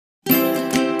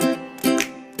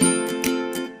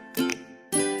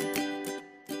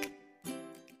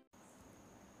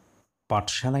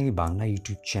পাঠশালা Bangla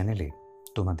YouTube চ্যানেলে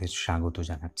তোমাদের স্বাগত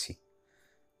জানাচ্ছি।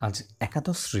 আজ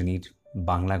একাদশ শ্রেণীর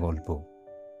বাংলা গল্প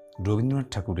রবীন্দ্রনাথ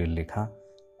ঠাকুরের লেখা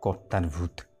কর্তার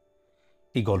ভূত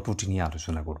এই গল্পটি নিয়ে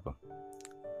আলোচনা করব।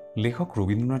 লেখক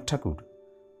রবীন্দ্রনাথ ঠাকুর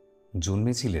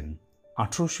জন্মেছিলেন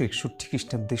 1861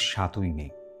 খ্রিস্টাব্দের 7ই মে,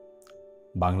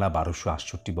 বাংলা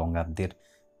 1268 বঙ্গাব্দের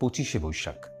 25শে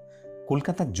বৈশাখ,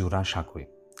 কলকাতার জোড়াসাঁকোয়।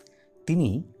 তিনি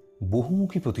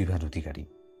বহুমুখী প্রতিভার অধিকারী।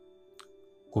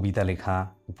 কবিতা লেখা,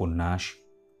 উপন্যাস,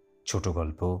 ছোট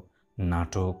গল্প,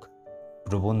 নাটক,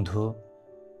 প্রবন্ধ,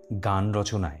 গান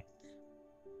রচনায়,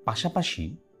 পাশাপাশি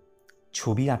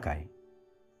ছবি আঁকায়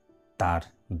তার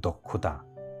দক্ষতা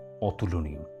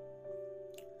অতুলনীয়।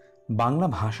 বাংলা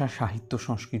ভাষা, সাহিত্য,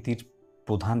 সংস্কৃতির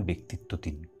প্রধান ব্যক্তিত্ব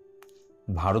তিনি।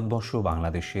 ভারতবর্ষ ও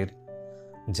বাংলাদেশের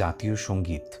জাতীয়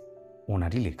সঙ্গীত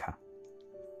ওনারই লেখা।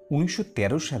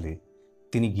 1913 সালে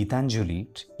তিনি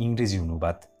গীতাঞ্জলির ইংরেজি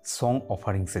অনুবাদ সং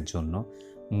অফারিংসের জন্য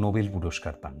নোবেল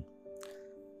পুরস্কার পান।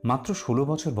 মাত্র 16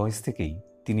 বছর বয়স থেকেই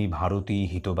তিনি ভারতী,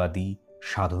 হিতবাদী,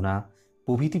 সাধনা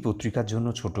প্রভৃতি পত্রিকার জন্য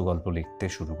ছোট গল্প লিখতে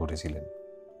শুরু করেছিলেন।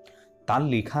 তার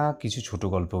লেখা কিছু ছোট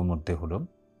গল্পের মধ্যে হল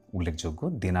উল্লেখযোগ্য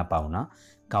দেনা পাওনা,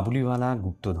 কাবুলিওয়ালা,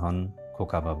 গুপ্তধন,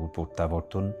 খোকাবাবুর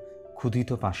প্রত্যাবর্তন, ক্ষুধিত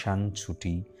পাষাণ,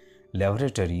 ছুটি,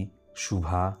 ল্যাবরেটরি,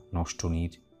 শুভা,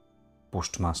 নষ্টনীর,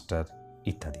 পোস্টমাস্টার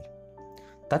ইত্যাদি।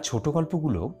 তার ছোট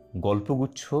গল্পগুলো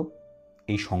গল্পগুচ্ছ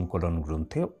এই সংকলন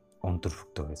গ্রন্থে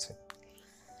অন্তর্ভুক্ত হয়েছে।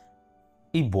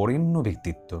 এই বরেণ্য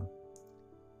ব্যক্তিত্ব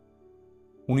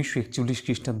 1941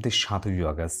 খ্রিস্টাব্দের 7ই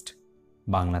আগস্ট,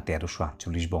 বাংলা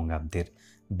 1348 বঙ্গাব্দের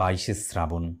 22শে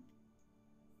শ্রাবণ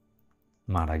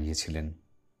মারা গিয়েছিলেন।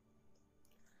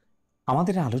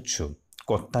 আমাদের আলোচ্য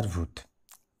কর্তার ভূত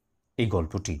এই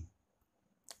গল্পটি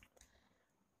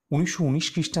 1919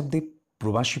 খ্রিস্টাব্দে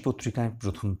প্রবাসী পত্রিকায়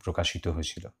প্রথম প্রকাশিত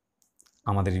হয়েছিল।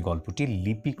 আমাদের এই গল্পটি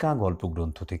লিপিকা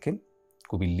গল্পগ্রন্থ থেকে,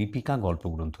 কবির লিপিকা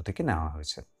গল্পগ্রন্থ থেকে নেওয়া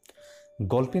হয়েছে।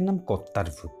 গল্পের নাম কর্তার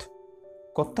ভূত।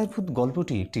 কর্তার ভূত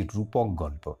গল্পটি একটি রূপক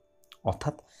গল্প,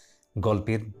 অর্থাৎ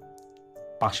গল্পের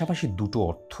পাশাপাশি দুটো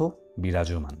অর্থ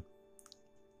বিরাজমান।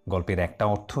 গল্পের একটা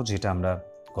অর্থ যেটা আমরা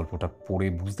গল্পটা পড়ে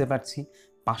বুঝতে পারছি,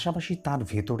 পাশাপাশি তার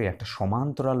ভেতরে একটা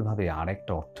সমান্তরালভাবে আর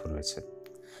একটা অর্থ রয়েছে।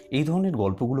 এই ধরনের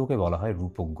গল্পগুলোকে বলা হয়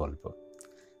রূপক গল্প।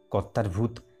 কর্তার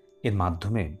ভূত এর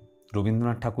মাধ্যমে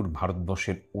রবীন্দ্রনাথ ঠাকুর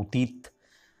ভারতবর্ষের অতীত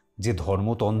যে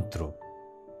ধর্মতন্ত্র,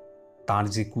 তার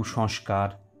যে কুসংস্কার,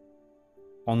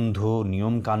 অন্ধ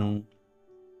নিয়মকানুন,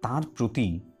 তার প্রতি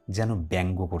যেন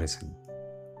ব্যঙ্গ করেছেন।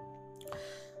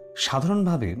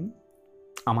 সাধারণভাবে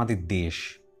আমাদের দেশ,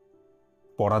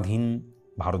 পরাধীন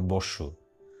ভারতবর্ষ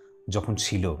যখন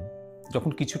ছিল,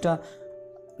 যখন কিছুটা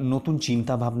নতুন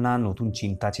চিন্তা ভাবনা, নতুন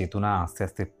চিন্তা চেতনা আস্তে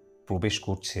আস্তে প্রবেশ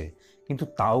করছে, কিন্তু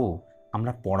তাও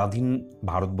আমরা পরাধীন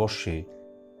ভারতবর্ষে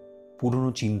পুরনো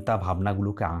চিন্তা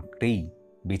ভাবনাগুলোকে আঁকড়েই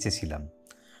বেঁচেছিলাম।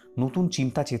 নতুন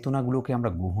চিন্তা চেতনাগুলোকে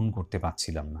আমরা গ্রহণ করতে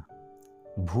পারছিলাম না।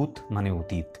 ভূত মানে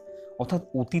অতীত, অর্থাৎ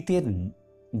অতীতের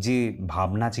যে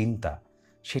ভাবনা চিন্তা,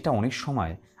 সেটা অনেক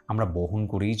সময় আমরা বহন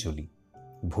করেই চলি।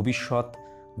 ভবিষ্যৎ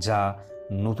যা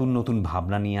নতুন নতুন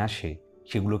ভাবনা নিয়ে আসে,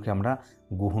 সেগুলোকে আমরা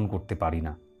গ্রহণ করতে পারি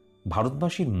না।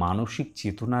 ভারতবাসীর মানসিক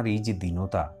চেতনার এই যে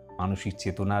দীনতা, মানসিক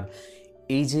চেতনার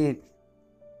এই যে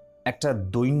একটা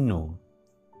দৈন্য,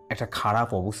 একটা খারাপ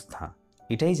অবস্থা,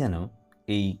 এটাই যেন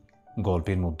এই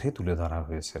গল্পের মধ্যে তুলে ধরা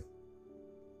হয়েছে।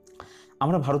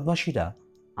 আমরা ভারতবাসীরা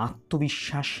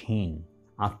আত্মবিশ্বাসহীন,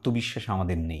 আত্মবিশ্বাস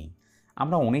আমাদের নেই।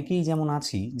 আমরা অনেকেই যেমন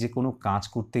আছি যে কোনো কাজ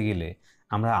করতে গেলে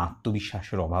আমরা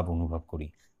আত্মবিশ্বাসের অভাব অনুভব করি।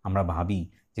 আমরা ভাবি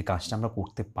যে কাজটা আমরা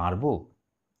করতে পারবো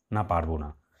না পারবো না।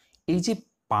 এই যে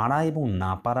পারা এবং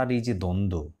না পারার এই যে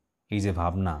দ্বন্দ্ব, এই যে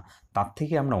ভাবনা, তার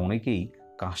থেকে আমরা অনেকেই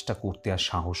কাজটা করতে আর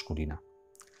সাহস করি না।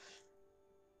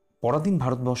 পরাধীন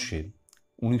ভারতবর্ষের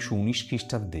 1919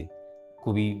 খ্রিস্টাব্দে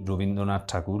কবি রবীন্দ্রনাথ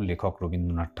ঠাকুর, লেখক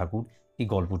রবীন্দ্রনাথ ঠাকুর এই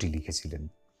গল্পটি লিখেছিলেন।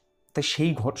 তাই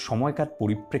সেই সময়কার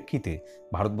পরিপ্রেক্ষিতে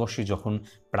ভারতবর্ষে যখন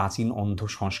প্রাচীন অন্ধ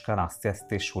সংস্কার আস্তে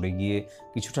আস্তে সরে গিয়ে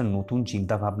কিছুটা নতুন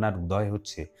চিন্তাভাবনার উদয়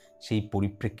হচ্ছে, সেই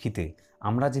পরিপ্রেক্ষিতে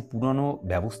আমরা যে পুরনো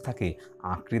ব্যবস্থাকে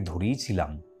আঁকড়ে ধরেই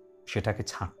ছিলাম, সেটাকে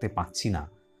ছাড়তে পারছি না,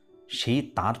 সেই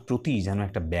তার প্রতি যেন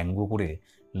একটা ব্যঙ্গ করে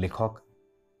লেখক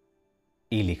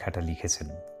এই লেখাটা লিখেছেন।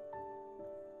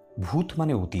 ভূত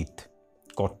মানে অতীত,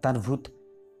 কর্তার ভূত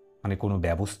মানে কোনো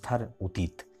ব্যবস্থার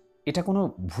অতীত। এটা কোনো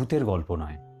ভূতের গল্প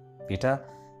নয়, এটা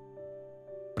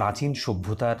প্রাচীন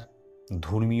সভ্যতার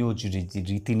ধর্মীয়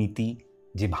রীতিনীতি,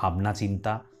 যে ভাবনা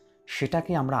চিন্তা,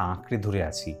 সেটাকে আমরা আঁকড়ে ধরে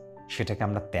আছি, সেটাকে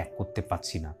আমরা ত্যাগ করতে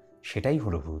পারছি না, সেটাই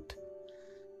হলো ভূত।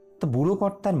 তো বুড়ো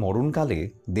কর্তার মরণকালে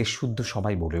দেশশুদ্ধ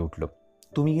সবাই বলে উঠল,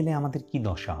 তুমি গেলে আমাদের কি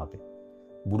দশা হবে?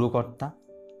 বুড়ো কর্তা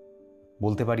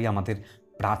বলতে পারি আমাদের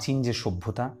প্রাচীন যে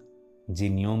সভ্যতা, যে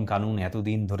নিয়ম কানুন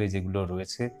এতদিন ধরে যেগুলো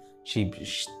রয়েছে, সেই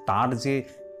তার যে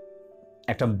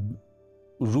একটা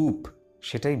রূপ,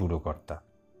 সেটাই বুড়োকর্তা।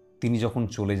 তিনি যখন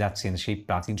চলে যাচ্ছেন, সেই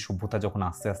প্রাচীন সভ্যতা যখন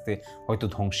আস্তে আস্তে হয়তো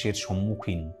ধ্বংসের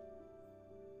সম্মুখীন,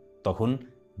 তখন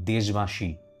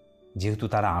দেশবাসী, যেহেতু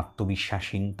তারা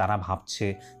আত্মবিশ্বাসহীন, তারা ভাবছে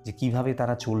যে কিভাবে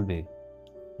তারা চলবে।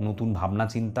 নতুন ভাবনা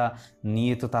চিন্তা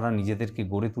নিয়ে তো তারা নিজেদেরকে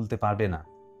গড়ে তুলতে পারবে না,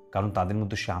 কারণ তাদের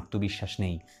মধ্যে সে আত্মবিশ্বাস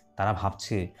নেই। তারা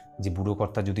ভাবছে যে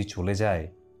বুড়োকর্তা যদি চলে যায়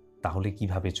তাহলে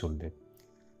কিভাবে চলবে।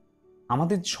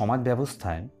 আমাদের সমাজ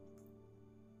ব্যবস্থায়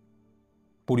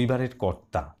পরিবারের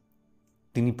কর্তা,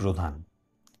 তিনি প্রধান।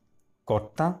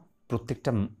 কর্তা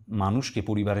প্রত্যেকটা মানুষকে,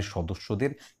 পরিবারের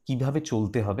সদস্যদের কিভাবে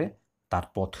চলতে হবে তার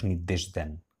পথ নির্দেশ দেন,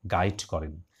 গাইড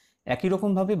করেন। একই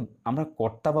রকমভাবে আমরা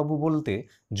কর্তাবাবু বলতে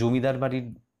জমিদার বাড়ির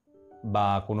বা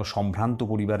কোনো সম্ভ্রান্ত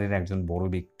পরিবারের একজন বড়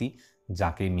ব্যক্তি,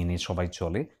 যাকে মেনে সবাই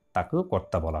চলে, তাকেও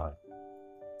কর্তা বলা হয়।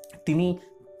 তিনি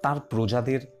তার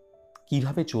প্রজাদের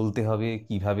কিভাবে চলতে হবে,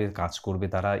 কিভাবে কাজ করবে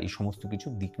তারা, এই সমস্ত কিছু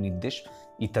দিক নির্দেশ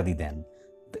ইত্যাদি দেন।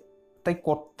 তাই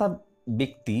কর্তা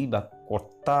ব্যক্তি বা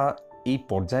কর্তা, এই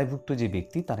পর্যায়ভুক্ত যে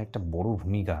ব্যক্তি, তার একটা বড়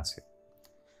ভূমিকা আছে।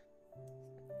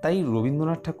 তাই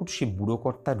রবীন্দ্রনাথ ঠাকুর সে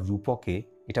বুড়োকর্তার রূপকে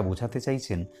এটা বোঝাতে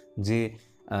চাইছেন যে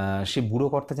সে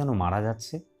বুড়োকর্তা যেন মারা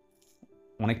যাচ্ছে।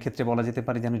 অনেক ক্ষেত্রে বলা যেতে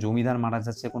পারে যেন জমিদার মারা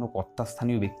যাচ্ছে, কোনো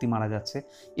কর্তাস্থানীয় ব্যক্তি মারা যাচ্ছে।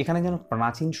 এখানে যেন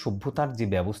প্রাচীন সভ্যতার যে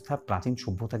ব্যবস্থা, প্রাচীন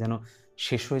সভ্যতা যেন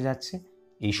শেষ হয়ে যাচ্ছে।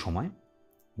 এই সময়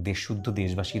দেশশুদ্ধ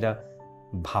দেশবাসীরা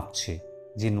ভাবছে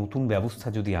যে নতুন ব্যবস্থা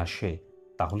যদি আসে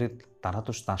তাহলে তারা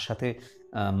তো তার সাথে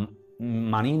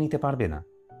মানিয়ে নিতে পারবে না।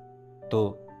 তো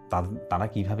তারা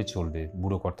কিভাবে চলবে?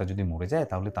 বুড়োকর্তা যদি মরে যায়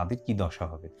তাহলে তাদের কি দশা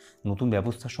হবে? নতুন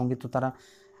ব্যবস্থার সঙ্গে তো তারা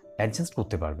অ্যাডজাস্ট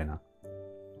করতে পারবে না।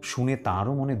 শুনে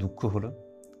তারও মনে দুঃখ হলো,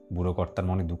 বুড়োকর্তার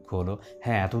মনে দুঃখ হলো।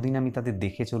 হ্যাঁ, এতদিন আমি তাদের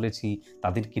দেখে চলেছি,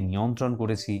 তাদেরকে নিয়ন্ত্রণ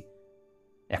করেছি,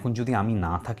 এখন যদি আমি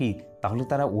না থাকি তাহলে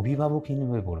তারা অভিভাবকহীন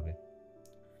হয়ে পড়বে।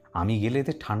 আমি গেলে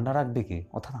এদের ঠান্ডা রাখবে কে?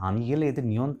 অর্থাৎ আমি গেলে এদের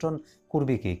নিয়ন্ত্রণ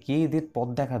করবে কে? কে এদের পথ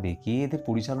দেখাবে? কে এদের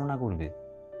পরিচালনা করবে?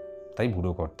 তাই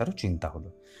বুড়োকর্তারও চিন্তা হলো।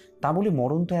 তা বলে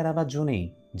মরণ তো এড়াবার জো নেই।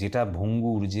 যেটা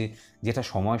ভঙ্গুর, যেটা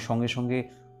সময়ের সঙ্গে সঙ্গে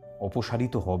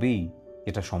অপসারিত হবেই,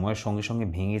 যেটা সময়ের সঙ্গে সঙ্গে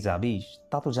ভেঙে যাবেই,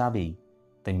 তা তো যাবেই।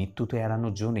 তাই মৃত্যু তো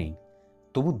এড়ানোর জো নেই।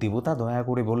 তবু দেবতা দয়া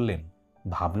করে বললেন,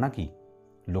 ভাবনা কি,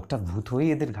 লোকটা ভূত হয়ে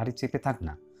এদের ঘাড়ে চেপে থাক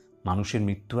না। মানুষের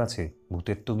মৃত্যু আছে,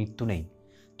 ভূতের তো মৃত্যু নেই।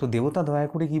 তো দেবতা দয়া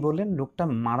করে কি বললেন, লোকটা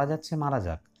মারা যাচ্ছে, মারা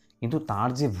যাক, কিন্তু তার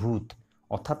যে ভূত,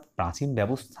 অর্থাৎ প্রাচীন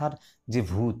ব্যবস্থার যে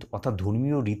ভূত, অর্থাৎ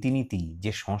ধর্মীয় রীতিনীতি,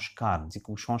 যে সংস্কার, যে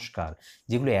কুসংস্কার,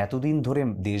 যেগুলো এতদিন ধরে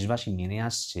দেশবাসী মেনে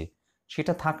আসছে,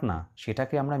 সেটা থাক না,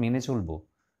 সেটাকে আমরা মেনে চলব,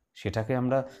 সেটাকে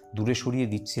আমরা দূরে সরিয়ে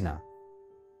দিচ্ছি না।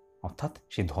 অর্থাৎ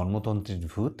সে ধর্মতন্ত্রের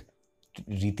ভূত,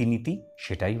 রীতিনীতি,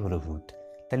 সেটাই হলো ভূত।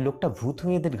 তাই লোকটা ভূত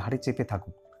হয়ে এদের ঘাড়ে চেপে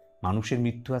থাকুক। মানুষের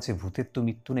মৃত্যু আছে, ভূতের তো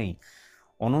মৃত্যু নেই।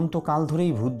 অনন্তকাল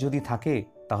ধরেই ভূত যদি থাকে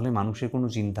তাহলে মানুষের কোনো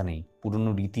চিন্তা নেই,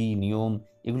 পুরনো রীতি নিয়ম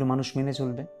এগুলো মানুষ মেনে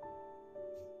চলবে।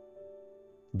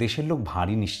 দেশের লোক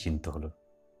ভারী নিশ্চিন্ত হলো।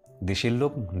 দেশের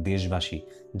লোক, দেশবাসী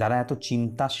যারা এত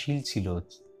চিন্তাশীল ছিল,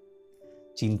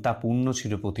 চিন্তাপূর্ণ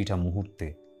ছিল প্রতিটা মুহূর্তে,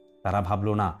 তারা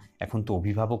ভাবলো না, এখন তো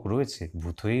অভিভাবক রয়েছে,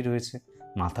 ভূত হয়েই রয়েছে,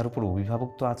 মাথার উপর অভিভাবক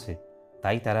তো আছে,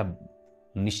 তাই তারা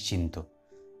নিশ্চিন্ত।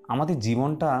 আমাদের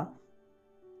জীবনটা,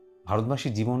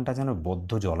 ভারতবাসীর জীবনটা যেন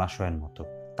বদ্ধ জলাশয়ের মতো,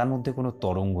 তার মধ্যে কোনো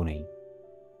তরঙ্গ নেই।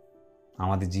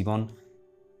 আমাদের জীবন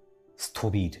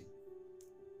স্থবির।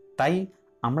 তাই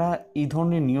আমরা এই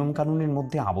ধরনের নিয়মকানুনের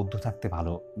মধ্যে আবদ্ধ থাকতে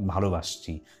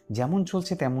ভালোবাসছি। যেমন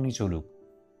চলছে তেমনই চলুক,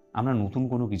 আমরা নতুন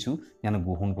কোনো কিছু যেন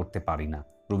গ্রহণ করতে পারি না।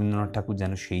 রবীন্দ্রনাথ ঠাকুর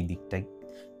যেন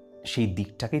সেই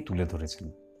দিকটাকেই তুলে ধরেছেন।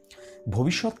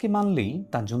 ভবিষ্যৎকে মানলেই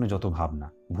তার জন্য যত ভাবনা,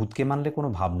 ভূতকে মানলে কোনো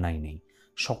ভাবনাই নেই।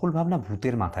 সকল ভাবনা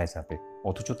ভূতের মাথায় চাপে,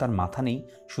 অথচ তার মাথা নেই,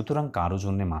 সুতরাং কারো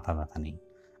জন্যে মাথা ব্যথা নেই।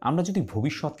 আমরা যদি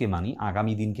ভবিষ্যৎকে মানি,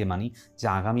 আগামী দিনকে মানি, যে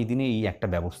আগামী দিনে এই একটা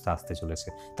ব্যবস্থা আসতে চলেছে,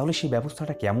 তাহলে সেই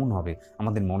ব্যবস্থাটা কেমন হবে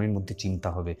আমাদের মনের মধ্যে চিন্তা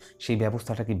হবে। সেই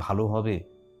ব্যবস্থাটা কি ভালো হবে?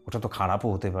 ওটা তো খারাপও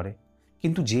হতে পারে।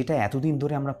 কিন্তু যেটা এতদিন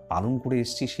ধরে আমরা পালন করে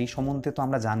এসেছি সেই সম্বন্ধে তো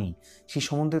আমরা জানি, সেই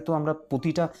সম্বন্ধে তো আমরা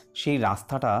প্রতিটা সেই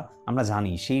রাস্তাটা আমরা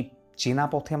জানি, সেই চেনা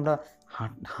পথে আমরা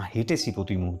হেঁটেছি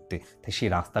প্রতি মুহূর্তে। তাই সেই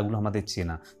রাস্তাগুলো আমাদের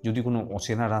চেনা। যদি কোনো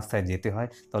অচেনা রাস্তায় যেতে হয়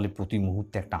তাহলে প্রতি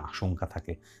মুহূর্তে একটা আশঙ্কা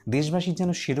থাকে। দেশবাসীর যেন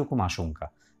সেরকম আশঙ্কা,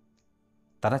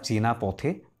 তারা চেনা পথে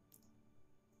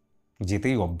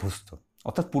যেতেই অভ্যস্ত,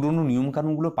 অর্থাৎ পুরনো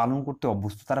নিয়মকানুনগুলো পালন করতে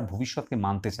অভ্যস্ত। তারা ভবিষ্যৎকে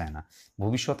মানতে চায় না।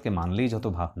 ভবিষ্যৎকে মানলেই যত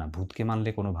ভাবনা, ভূতকে মানলে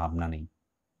কোনো ভাবনা নেই।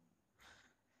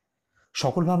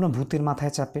 সকল ভাবনা ভূতের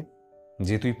মাথায় চাপে,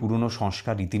 যেহেতু এই পুরনো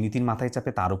সংস্কার রীতিনীতির মাথায়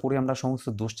চাপে, তার উপরে আমরা সমস্ত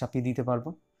দোষ চাপিয়ে দিতে পারবো।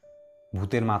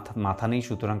 ভূতের মাথা নেই,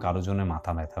 সুতরাং কারোর জন্য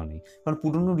মাথা ব্যথাও নেই। কারণ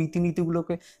পুরনো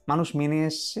রীতিনীতিগুলোকে মানুষ মেনে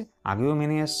এসছে, আগেও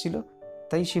মেনে আসছিল,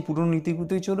 তাই সেই পুরনো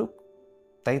নীতিগুলোই চলুক।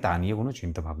 তাই তা নিয়ে কোনো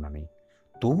চিন্তাভাবনা নেই।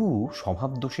 তবু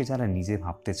স্বভাব দোষে যারা নিজে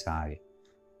ভাবতে চায়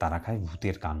তারা খায়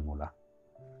ভূতের কানমোলা।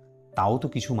 তাও তো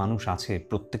কিছু মানুষ আছে,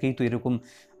 প্রত্যেকেই তো এরকম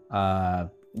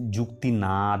যুক্তি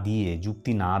না দিয়ে,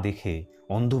 যুক্তি না দেখে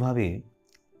অন্ধভাবে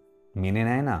মেনে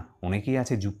নেয় না। অনেকেই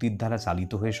আছে যুক্তির দ্বারা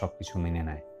চালিত হয়ে সব কিছু মেনে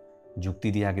নেয়, যুক্তি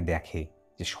দিয়ে আগে দেখে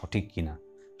যে সঠিক কিনা।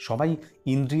 সবাই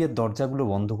ইন্দ্রিয়ের দরজাগুলো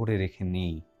বন্ধ করে রেখে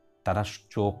নেই, তারা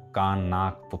চোখ কান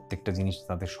নাক প্রত্যেকটা জিনিস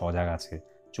তাদের সজাগ আছে,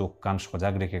 চোখ কান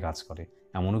সজাগ রেখে কাজ করে,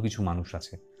 এমনও কিছু মানুষ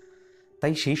আছে।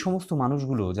 তাই সেই সমস্ত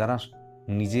মানুষগুলো যারা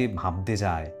নিজে ভাবতে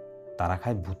যায় তারা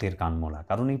খায় ভূতের কানমলা।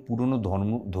 কারণ এই পুরনো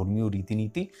ধর্মীয়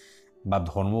রীতিনীতি বা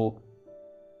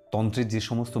ধর্মতন্ত্রের যে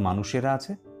সমস্ত মানুষেরা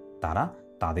আছে তারা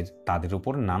তাদের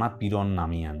ওপর নানা পীড়ন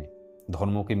নামিয়ে আনে।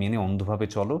 ধর্মকে মেনে অন্ধভাবে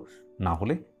চলো, না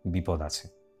হলে বিপদ আছে,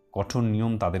 কঠোর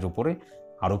নিয়ম তাদের ওপরে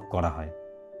আরোপ করা হয়।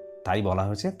 তাই বলা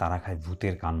হয়েছে তারা খায়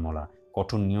ভূতের কানমলা,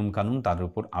 কঠোর নিয়ম কানুন তাদের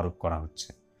উপর আরোপ করা হচ্ছে।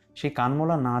 সেই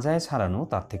কানমলা না যায় ছাড়ানো,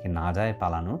 তার থেকে না যায়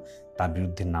পালানো, তার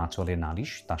বিরুদ্ধে না চলে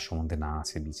নালিশ, তার সম্বন্ধে না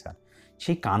আছে বিচার।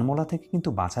 সেই কানমলা থেকে কিন্তু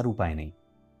বাঁচার উপায় নেই,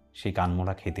 সেই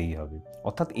কানমলা খেতেই হবে।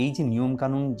 অর্থাৎ এই যে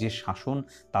নিয়মকানুন, যে শাসন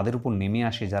তাদের উপর নেমে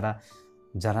আসে,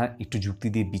 যারা একটু যুক্তি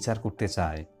দিয়ে বিচার করতে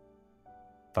চায়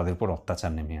তাদের উপর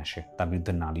অত্যাচার নেমে আসে, তার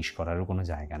বিরুদ্ধে নালিশ করারও কোনো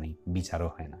জায়গা নেই, বিচারও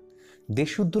হয় না।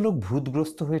 দেশশুদ্ধ লোক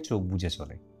ভূতগ্রস্ত হয়ে চোখ বুজে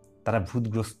চলে, তারা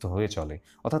ভূতগ্রস্ত হয়ে চলে,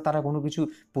 অর্থাৎ তারা কোনো কিছু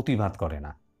প্রতিবাদ করে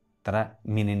না, তারা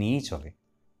মেনে নিয়েই চলে।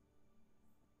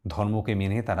 ধর্মকে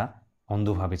মেনে তারা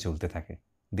অন্ধভাবে চলতে থাকে।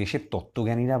 দেশের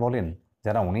তত্ত্বজ্ঞানীরা বলেন,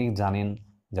 যারা অনেক জানেন,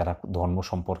 যারা ধর্ম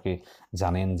সম্পর্কে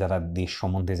জানেন, যারা দেশ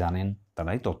সম্বন্ধে জানেন,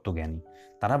 তারাই তত্ত্বজ্ঞানী।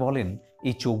 তারা বলেন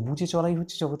এই চোখ বুজে চলাই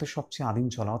হচ্ছে জগতের সবচেয়ে আদিম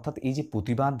চলা। অর্থাৎ এই যে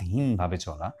প্রতিবাদহীনভাবে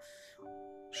চলা,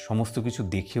 সমস্ত কিছু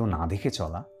দেখেও না দেখে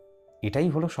চলা, এটাই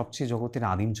হলো সবচেয়ে জগতের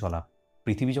আদিম চলা।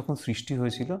 পৃথিবী যখন সৃষ্টি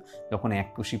হয়েছিল, যখন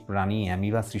এককোষী প্রাণী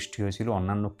অ্যামিবা সৃষ্টি হয়েছিল,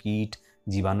 অন্যান্য কীট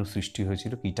জীবাণু সৃষ্টি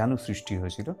হয়েছিল, কীটাণু সৃষ্টি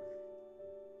হয়েছিল,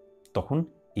 তখন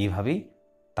এইভাবেই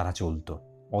তারা চলতো।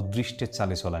 অদৃষ্টের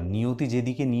চালে চলা, নিয়তি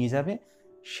যেদিকে নিয়ে যাবে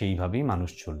সেইভাবেই মানুষ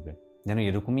চলবে, যেন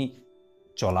এরকমই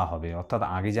চলা হবে। অর্থাৎ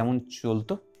আগে যেমন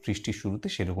চলতো সৃষ্টির শুরুতে,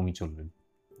 সেরকমই চলবে।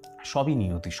 সবই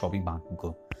নিয়তি, সবই ভাগ্য।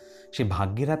 সে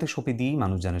ভাগ্যের হাতে সঁপে দিয়েই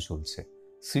মানুষ যেন চলছে।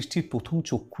 সৃষ্টির প্রথম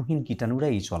চক্ষুহীন কীটাণুরা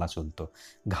এই চলা চলতো।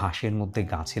 ঘাসের মধ্যে,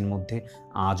 গাছের মধ্যে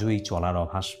আজও এই চলার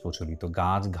অভ্যাস প্রচলিত।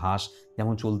 গাছ ঘাস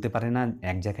যেমন চলতে পারে না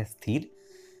এক জায়গায় স্থির,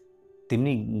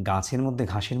 তেমনি গাছের মধ্যে,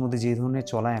 ঘাসের মধ্যে যে ধরনের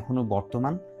চলা এখনো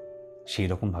বর্তমান, সেই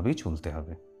রকমভাবেই চলতে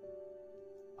হবে।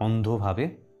 অন্ধভাবে,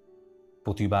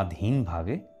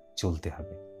 প্রতিবাদহীনভাবে চলতে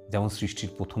হবে। যেমন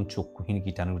সৃষ্টির প্রথম চক্ষুহীন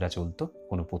কীটাণুরা চলতো,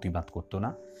 কোনো প্রতিবাদ করতো না।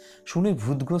 শুনে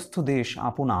ভূতগ্রস্ত দেশ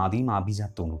আপন আদিম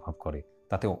আভিজাত্য অনুভব করে,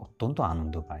 তাতে অত্যন্ত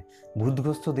আনন্দ পায়।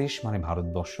 ভূতগ্রস্ত দেশ মানে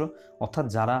ভারতবর্ষ, অর্থাৎ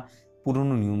যারা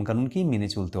পুরনো নিয়মকানুনকেই মেনে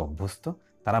চলতে অভ্যস্ত,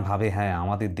 তারা ভাবে হ্যাঁ,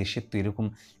 আমাদের দেশের তো এরকম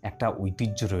একটা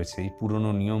ঐতিহ্য রয়েছে, এই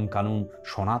পুরনো নিয়মকানুন,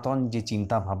 সনাতন যে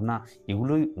চিন্তা ভাবনা,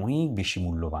 এগুলোই অনেক বেশি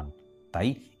মূল্যবান। তাই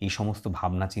এই সমস্ত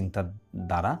ভাবনা চিন্তার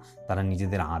দ্বারা তারা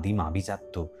নিজেদের আদিম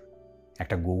আভিজাত্য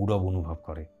একটা গৌরব অনুভব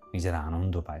করে, নিজেরা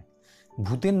আনন্দ পায়।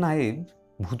 ভূতের নায়েব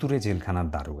ভুতুরে জেলখানার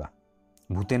দারোগা।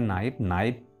 ভূতের নায়েব,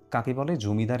 নায়েব কাকে বলে?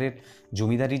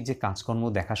 জমিদারির যে কাজকর্ম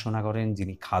দেখাশোনা করেন,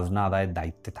 যিনি খাজনা আদায়ের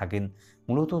দায়িত্বে থাকেন,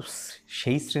 মূলত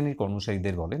সেই শ্রেণীর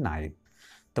কর্মচারীদের বলে নায়েব।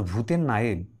 তা ভূতের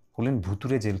নায়েব হলেন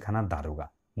ভুতুরে জেলখানার দারোগা।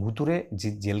 ভুতুরে যে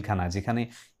জেলখানা, যেখানে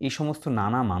এই সমস্ত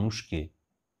নানা মানুষকে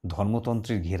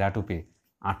ধর্মতন্ত্রের ঘেরাটোপে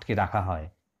আটকে রাখা হয়,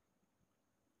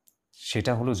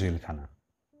 সেটা হলো জেলখানা।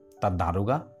 তার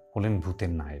দারোগা হলেন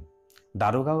ভূতের নায়েব।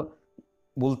 দারোগা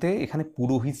বলতে এখানে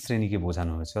পুরোহিত শ্রেণীকে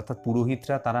বোঝানো হয়েছে। অর্থাৎ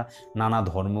পুরোহিতরা তারা নানা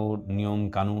ধর্ম, নিয়ম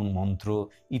কানুন, মন্ত্র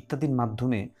ইত্যাদির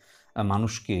মাধ্যমে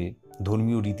মানুষকে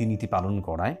ধর্মীয় রীতিনীতি পালন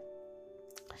করায়।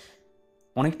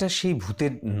 অনেকটা সেই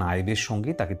ভূতের নায়েবের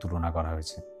সঙ্গে তাকে তুলনা করা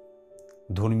হয়েছে।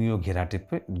 ধর্মীয়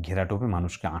ঘেরাটোপে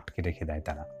মানুষকে আটকে রেখে দেয়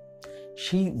তারা।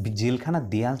 সেই জেলখানার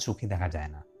দেয়াল চোখে দেখা যায়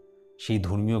না। সেই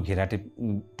ধর্মীয়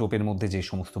টোপের মধ্যে যে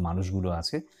সমস্ত মানুষগুলো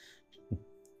আছে,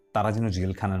 তারা যেন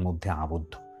জেলখানার মধ্যে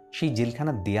আবদ্ধ। সেই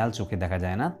জেলখানার দেয়াল চোখে দেখা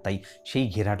যায় না, তাই সেই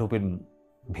ঘেরাটোপের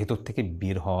ভেতর থেকে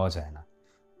বের হওয়া যায় না।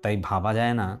 তাই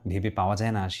ভেবে পাওয়া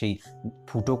যায় না সেই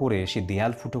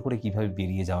দেয়াল ফুটো করে কিভাবে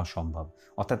বেরিয়ে যাওয়া সম্ভব।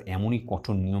 অর্থাৎ এমনই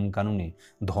কঠোর নিয়মকানুনে,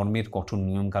 ধর্মের কঠোর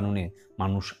নিয়মকানুনে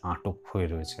মানুষ আটক হয়ে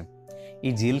রয়েছে।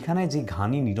 এই জেলখানায় যে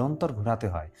ঘানি নিরন্তর ঘোরাতে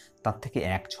হয়, তার থেকে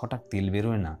এক ছটাক তেল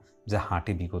বেরোয় না, যা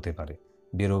হাটে বিকোতে পারে।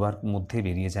 বেরোবার মধ্যে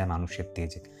বেরিয়ে যায় মানুষের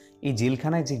তেজ। এই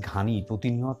জেলখানায় যে ঘানি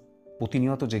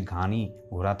প্রতিনিয়ত যে ঘানি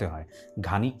ঘোরাতে হয়,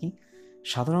 ঘানি কি?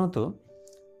 সাধারণত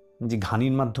যে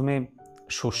ঘানির মাধ্যমে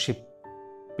সর্ষে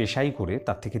পেশাই করে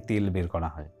তার থেকে তেল বের করা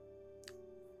হয়।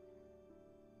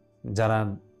 যারা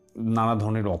নানা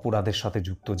ধরনের অপরাধের সাথে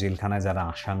যুক্ত, জেলখানায় যারা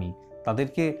আসামি,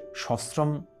 তাদেরকে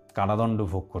সশ্রম কারাদণ্ড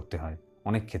ভোগ করতে হয়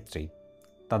অনেক ক্ষেত্রেই।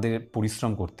 তাদের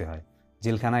পরিশ্রম করতে হয়।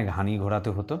 জেলখানায় ঘানি ঘোরাতে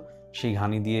হতো, সেই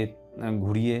ঘানি দিয়ে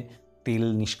ঘুরিয়ে তেল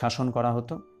নিষ্কাশন করা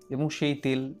হতো এবং সেই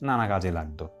তেল নানা কাজে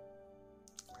লাগতো।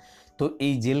 তো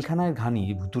এই জেলখানার ঘানি,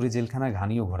 ভুতুরে জেলখানার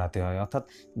ঘানিও ঘোরাতে হয়। অর্থাৎ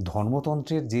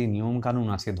ধর্মতন্ত্রের যে নিয়মকানুন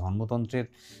আছে, ধর্মতন্ত্রের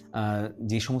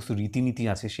যে সমস্ত রীতিনীতি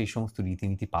আছে, সেই সমস্ত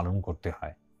রীতিনীতি পালন করতে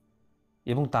হয়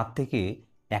এবং তার থেকে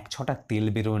এক ছটাক তেল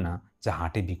বেরোয় না যা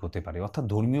হাটে বিকোতে পারে। অর্থাৎ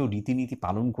ধর্মীয় রীতিনীতি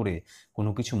পালন করে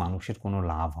কোনো কিছু মানুষের কোনো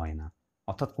লাভ হয় না।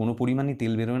 অর্থাৎ কোনো পরিমাণই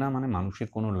তেল বেরোয় না মানে মানুষের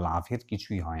কোনো লাভের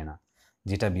কিছুই হয় না।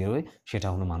 যেটা বেরোয় সেটা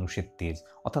হলো মানুষের তেজ।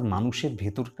 অর্থাৎ মানুষের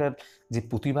ভেতরকার যে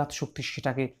প্রতিবাদ শক্তি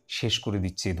সেটাকে শেষ করে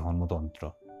দিচ্ছে এই ধর্মতন্ত্র।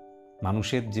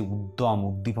 মানুষের যে উদ্যম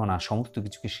উদ্দীপনা সমস্ত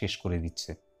কিছুকে শেষ করে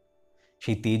দিচ্ছে।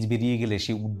 সেই তেজ বেরিয়ে গেলে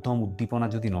সেই উদ্যম উদ্দীপনা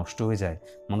যদি নষ্ট হয়ে যায়,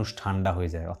 মানুষ ঠান্ডা হয়ে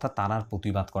যায়। অর্থাৎ তার আর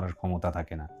প্রতিবাদ করার ক্ষমতা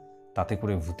থাকে না। তাতে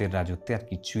করে ভূতের রাজত্বে আর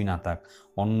কিচ্ছুই না থাক,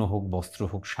 অন্ন হোক, বস্ত্র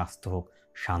হোক, স্বাস্থ্য হোক,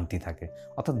 শান্তি থাকে।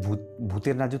 অর্থাৎ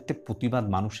ভূতের রাজত্বে প্রতিবাদ,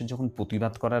 মানুষের যখন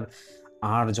প্রতিবাদ করার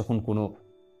আর যখন কোনো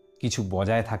কিছু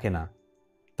বজায় থাকে না,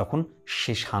 তখন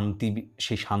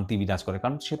সেই শান্তি বিরাজ করে,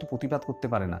 কারণ সে তো প্রতিবাদ করতে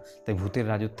পারে না। তাই ভূতের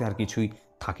রাজত্বে আর কিছুই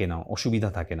থাকে না, অসুবিধা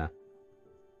থাকে না।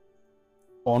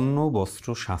 অন্ন, বস্ত্র,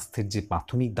 স্বাস্থ্যের যে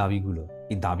প্রাথমিক দাবিগুলো,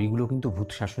 এই দাবিগুলো কিন্তু ভূত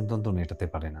শাসনতন্ত্র মেটাতে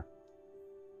পারে না,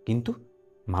 কিন্তু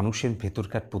মানুষের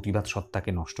ভেতরকার প্রতিবাদ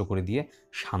সত্তাকে নষ্ট করে দিয়ে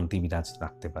শান্তি বিরাজ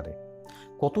রাখতে পারে।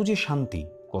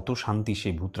 কত শান্তি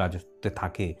সেই ভূত রাজত্বে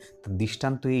থাকে তার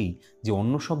দৃষ্টান্ত এই যে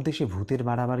অন্য সব দেশে ভূতের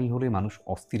বাড়াবাড়ি হলে মানুষ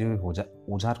অস্থির হয়ে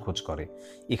ওঝার খোঁজ করে।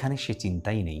 এখানে সে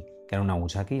চিন্তাই নেই, কেননা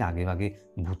ওঝাকেই আগে আগে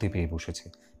ভূতে পেয়ে বসেছে।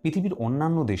 পৃথিবীর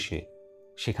অন্যান্য দেশে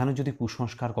সেখানে যদি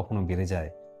কুসংস্কার কখনো বেড়ে যায়,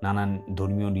 নানান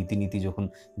ধর্মীয় রীতিনীতি যখন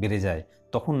বেড়ে যায়,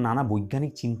 তখন নানা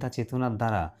বৈজ্ঞানিক চিন্তা চেতনার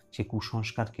দ্বারা সে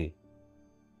কুসংস্কারকে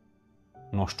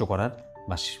নষ্ট করার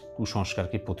বা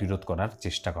কুসংস্কারকে প্রতিরোধ করার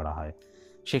চেষ্টা করা হয়।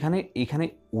 এখানে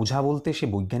ওঝা বলতে সে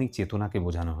বৈজ্ঞানিক চেতনাকে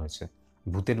বোঝানো হয়েছে,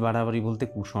 ভূতের বাড়াবাড়ি বলতে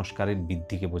কুসংস্কারের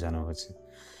বৃদ্ধিকে বোঝানো হয়েছে।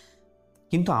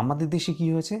 কিন্তু আমাদের দেশে কি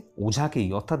হয়েছে, ওঝাকেই,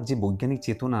 অর্থাৎ যে বৈজ্ঞানিক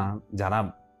চেতনা, যারা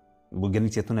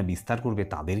বৈজ্ঞানিক চেতনা বিস্তার করবে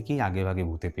তাদেরকেই আগে ভাগে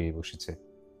ভূতে পেয়ে বসেছে।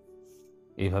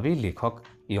 এভাবেই লেখক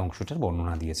এই অংশটার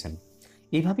বর্ণনা দিয়েছেন।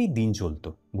 এইভাবেই দিন চলতো,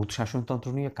 ভূত শাসনতন্ত্র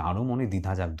নিয়ে কারো মনে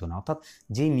দ্বিধা জাগতো না। অর্থাৎ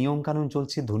যে নিয়মকানুন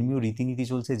চলছে, ধর্মীয় রীতিনীতি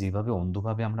চলছে, যেভাবে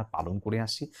অন্ধভাবে আমরা পালন করে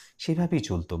আসছি সেভাবেই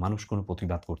চলতো, মানুষ কোনো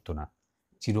প্রতিবাদ করতো না।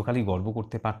 চিরকালই গর্ব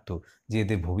করতে পারত যে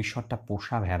এদের ভবিষ্যৎটা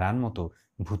পোষা ভেড়ার মতো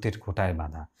ভূতের খোঁটায়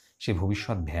বাঁধা। সে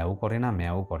ভবিষ্যৎ ভ্যাও করে না,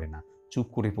 ম্যাও করে না, চুপ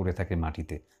করে পড়ে থাকে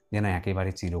মাটিতে, যেন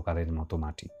একেবারে চিরকালের মতো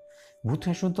মাটি। ভূত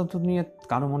শাসনতন্ত্র নিয়ে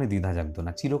কারো মনে দ্বিধা জাগতো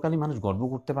না। চিরকালই মানুষ গর্ব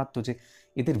করতে পারত যে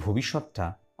এদের ভবিষ্যৎটা,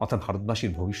 অর্থাৎ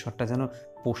ভারতবাসীর ভবিষ্যৎটা যেন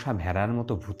পোষা ভেড়ার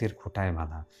মতো ভূতের খোঁটায়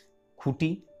বাঁধা। খুঁটি,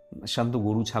 সাধারণত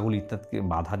গরু ছাগল ইত্যাদিকে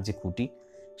বাঁধার যে খুঁটি,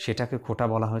 সেটাকে খোঁটা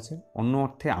বলা হয়েছে। অন্য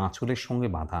অর্থে আঁচলের সঙ্গে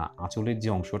বাঁধা, আঁচলের যে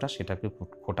অংশটা সেটাকে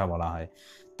খোঁটা বলা হয়।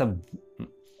 তা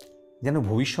যেন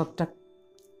ভবিষ্যৎটা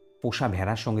পোষা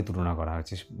ভেড়ার সঙ্গে তুলনা করা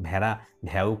হয়েছে। ভেড়া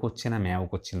ভ্যাও করছে না, ম্যাও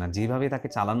করছে না, যেভাবে তাকে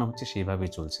চালানো হচ্ছে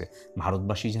সেইভাবেই চলছে।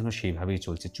 ভারতবাসী যেন সেইভাবেই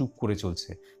চলছে, চুপ করে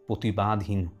চলছে,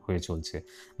 প্রতিবাদহীন হয়ে চলছে।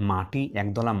 মাটি,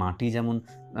 একদলা মাটি যেমন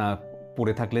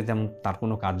পড়ে থাকলে যেমন তার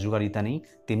কোনো কার্যকারিতা নেই,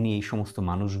 তেমনি এই সমস্ত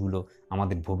মানুষগুলো,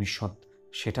 আমাদের ভবিষ্যৎ,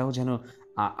 সেটাও যেন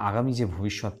আগামী যে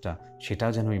ভবিষ্যৎটা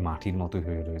সেটাও যেন ওই মাটির মতোই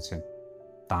হয়ে রয়েছে,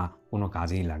 তা কোনো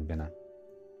কাজেই লাগবে না।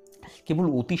 কেবল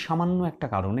অতি সামান্য একটা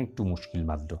কারণে একটু মুশকিল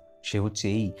বাধ্য, সে হচ্ছে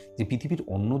এই যে পৃথিবীর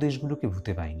অন্য দেশগুলোকে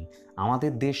ভূতে পায়নি।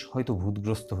 আমাদের দেশ হয়তো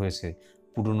ভূতগ্রস্ত হয়েছে,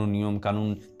 পুরনো নিয়মকানুন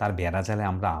তার বেড়াজালে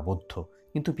আমরা আবদ্ধ,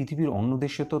 কিন্তু পৃথিবীর অন্য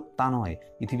দেশে তো তা নয়।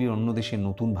 পৃথিবীর অন্য দেশে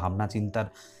নতুন ভাবনা চিন্তার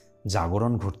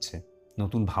জাগরণ ঘটছে,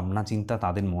 নতুন ভাবনা চিন্তা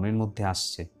তাদের মনের মধ্যে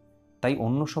আসছে। তাই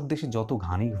অন্য সব দেশে যত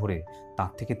ঘানি ঘোরে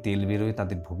তার থেকে তেল বেরোয়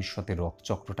তাদের ভবিষ্যতের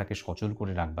রথচক্রটাকে সচল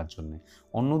করে রাখবার জন্যে।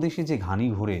 অন্য দেশে যে ঘানি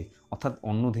ঘোরে, অর্থাৎ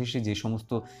অন্য দেশে যে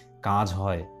সমস্ত কাজ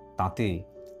হয়, তাতে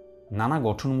নানা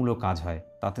গঠনমূলক কাজ হয়,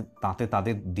 তাতে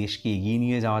তাদের দেশকে এগিয়ে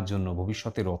নিয়ে যাওয়ার জন্য,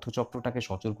 ভবিষ্যতের রথচক্রটাকে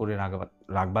সচল করে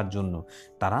রাখবার জন্য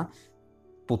তারা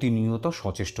প্রতিনিয়ত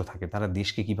সচেষ্ট থাকে, তারা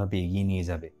দেশকে কিভাবে এগিয়ে নিয়ে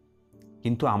যাবে।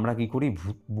 কিন্তু আমরা কি করি,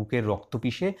 বুকের রক্ত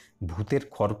পিষে ভূতের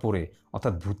খড়পড়ে,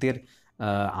 অর্থাৎ ভূতের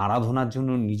আরাধনার জন্য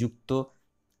নিযুক্ত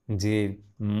যে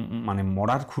মানে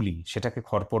মরার খুলি, সেটাকে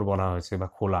খড়পড় বলা হয়েছে, বা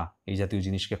খোলা, এই জাতীয়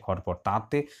জিনিসকে খড়পড়,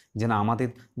 তাতে যেন আমাদের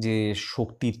যে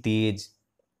শক্তি, তেজ,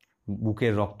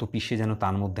 বুকের রক্ত পিষে যেন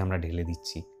তার মধ্যে আমরা ঢেলে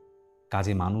দিচ্ছি।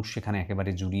 কাজে মানুষ সেখানে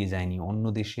একেবারে জুড়িয়ে যায়নি। অন্য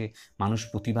দেশে মানুষ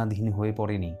প্রতিবাদহীন হয়ে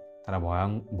পড়েনি, তারা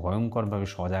ভয়ঙ্করভাবে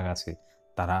সজাগ আছে,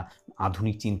 তারা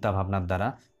আধুনিক চিন্তাভাবনার দ্বারা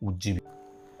উজ্জীবিত।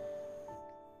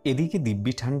 এদিকে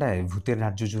দিব্যি ঠান্ডায় ভূতের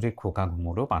রাজ্য জুড়ে খোকা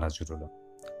ঘুমোরও পাড়া জুড়ল।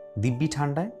 দিব্যি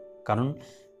ঠান্ডায়, কারণ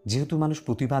যেহেতু মানুষ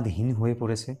প্রতিবাদহীন হয়ে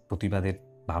পড়েছে, প্রতিবাদের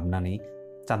ভাবনা নেই,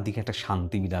 চারদিকে একটা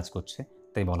শান্তি বিরাজ করছে,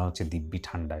 তাই বলা হচ্ছে দিব্যি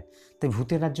ঠান্ডায়। তাই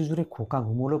ভূতের রাজ্য জুড়ে খোকা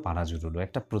ঘুমোলো পাড়া জুড়োলো,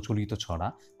 একটা প্রচলিত ছড়া,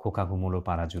 খোকা ঘুমোলো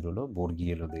পাড়া জুড়োলো বর্গি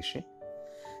এলো দেশে।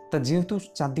 তা যেহেতু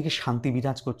চারদিকে শান্তি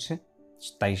বিরাজ করছে,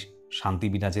 তাই শান্তি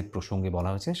বিরাজের প্রসঙ্গে বলা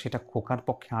হয়েছে সেটা খোকার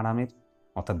পক্ষে আরামের,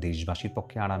 অর্থাৎ দেশবাসীর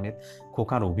পক্ষে আরামের,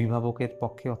 খোকার অভিভাবকের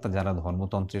পক্ষে অর্থাৎ যারা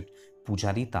ধর্মতন্ত্রের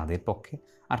পূজারী তাদের পক্ষে,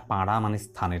 আর পাড়া মানে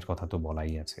স্থানের কথা তো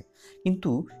বলাই আছে। কিন্তু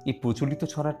এই প্রচলিত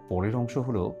ছড়ার পরের অংশ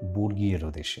হলো বর্গি এলো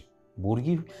দেশে।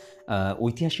 বর্গি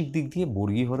ঐতিহাসিক দিক দিয়ে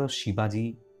বর্গি হলো শিবাজি,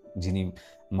 যিনি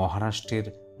মহারাষ্ট্রের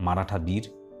মারাঠা বীর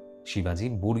শিবাজি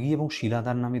বর্গি এবং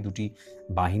শিলাদার নামে দুটি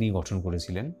বাহিনী গঠন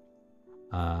করেছিলেন,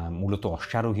 মূলত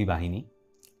অশ্বারোহী বাহিনী।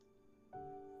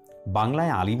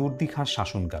 বাংলায় আলীবর্দী খাঁর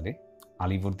শাসনকালে,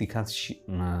 আলীবর্দী খাঁ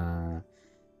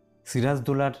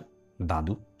সিরাজদৌলার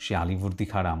দাদু, সে আলীবর্দী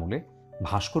খাঁর আমলে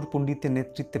ভাস্কর পণ্ডিতের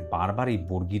নেতৃত্বে বারবার এই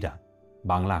বর্গিরা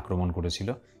বাংলা আক্রমণ করেছিল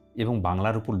এবং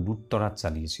বাংলার উপর লুটতরাজ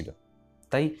চালিয়েছিল।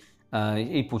 তাই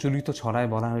এই প্রচলিত ছড়ায়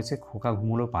বলা হয়েছে খোকা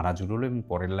ঘুমোলো পাড়া জুড়োলো, এবং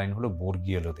পরের লাইন হলো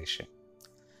বর্গি এলো দেশে।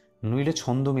 নইলে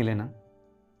ছন্দ মেলে না,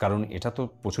 কারণ এটা তো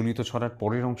প্রচলিত ছড়ার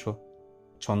পরের অংশ,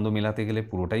 ছন্দ মেলাতে গেলে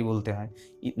পুরোটাই বলতে হয়,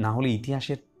 না হলে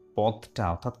ইতিহাসের পথটা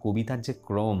অর্থাৎ কবিতার যে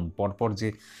ক্রম, পরপর যে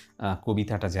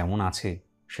কবিতাটা যেমন আছে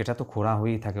সেটা তো খোঁড়া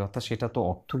হয়েই থাকে, অর্থাৎ সেটা তো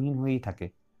অর্থহীন হয়েই থাকে।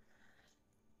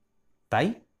 তাই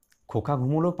খোকা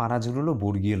ঘুমোলো পাড়া জুড়োলো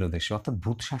বর্গি এলো দেশে, অর্থাৎ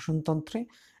ভূত শাসনতন্ত্রে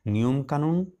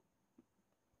নিয়মকানুন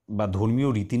বা ধর্মীয়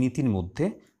রীতিনীতির মধ্যে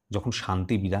যখন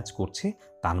শান্তি বিরাজ করছে,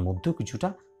 তার মধ্যেও কিছুটা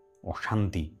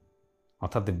অশান্তি,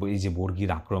 অর্থাৎ এই যে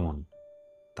বর্গির আক্রমণ,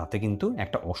 তাতে কিন্তু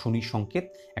একটা অশনি সংকেত,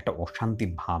 একটা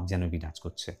অশান্তির ভাব যেন বিরাজ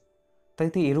করছে। তাই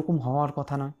তো এরকম হওয়ার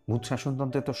কথা নয়, ভূত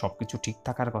শাসনতন্ত্রে তো সব কিছু ঠিক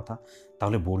থাকার কথা,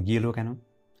 তাহলে বর্গি এলো কেন?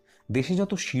 দেশে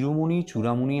যত শিরোমণি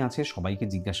চূড়ামণি আছে সবাইকে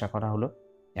জিজ্ঞাসা করা হলো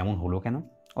এমন হলো কেন,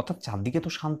 অর্থাৎ চারদিকে তো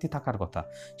শান্তি থাকার কথা।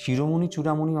 শিরোমণি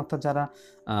চূড়ামণি অর্থাৎ যারা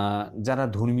যারা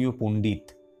ধর্মীয় পণ্ডিত,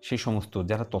 সেই সমস্ত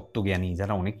যারা তত্ত্বজ্ঞানী,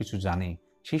 যারা অনেক কিছু জানে,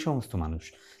 সেই সমস্ত মানুষ,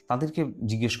 তাদেরকে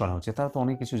জিজ্ঞেস করা হচ্ছে। তারা তো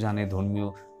অনেক কিছু জানে, ধর্মীয়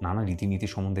নানা রীতিনীতি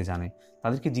সম্বন্ধে জানে,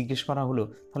 তাদেরকে জিজ্ঞেস করা হলো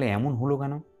তাহলে এমন হলো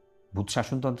কেন? ভূত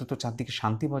শাসনতন্ত্রে তো চারদিকে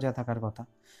শান্তি বজায় থাকার কথা।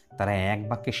 তারা এক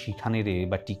বাক্যে শিখা নেড়ে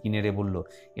বা টিকি নেড়ে বলল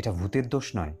এটা ভূতের দোষ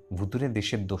নয়, ভূতুরের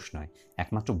দেশের দোষ নয়,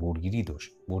 একমাত্র বর্গিরই দোষ।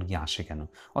 বর্গি আসে কেন?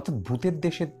 অর্থাৎ ভূতের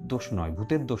দেশের দোষ নয়,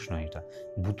 ভূতের দোষ নয়, এটা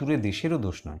ভূতুরের দেশেরও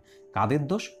দোষ নয়। কাদের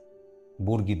দোষ?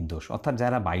 বর্গির দোষ। অর্থাৎ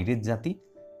যারা বাইরের জাতি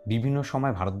বিভিন্ন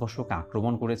সময় ভারতবর্ষকে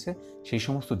আক্রমণ করেছে, সেই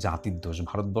সমস্ত জাতির দোষ,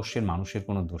 ভারতবর্ষের মানুষের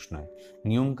কোনো দোষ নয়,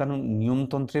 নিয়মকানুন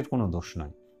নিয়মতন্ত্রের কোনো দোষ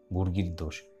নয়, বর্গির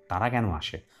দোষ। তারা কেন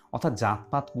আসে? অর্থাৎ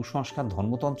জাতপাত কুসংস্কার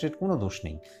ধর্মতন্ত্রের কোনো দোষ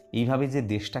নেই। এইভাবে যে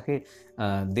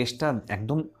দেশটা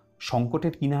একদম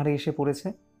সংকটের কিনারে এসে পড়েছে,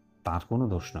 তার কোনো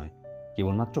দোষ নয়,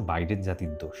 কেবলমাত্র বাইরের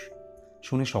জাতির দোষ।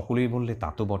 শুনে সকলেই বললে তা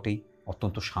তো বটেই,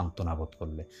 অত্যন্ত সান্ত্বনা বোধ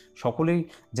করলে। সকলেই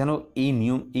যেন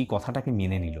এই কথাটাকে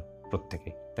মেনে নিল প্রত্যেকে,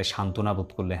 তাই সান্ত্বনা বোধ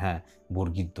করলে হ্যাঁ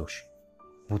বর্গির দোষ,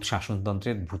 ভূত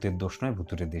শাসনতন্ত্রের ভূতের দোষ নয়,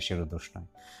 ভূতুরের দেশেরও দোষ নয়।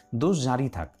 দোষ জারি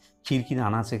থাক, খিড়কির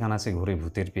আনাচে কানাচে ঘোরে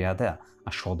ভূতের পেয়াদা,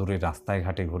 আর সদরের রাস্তায়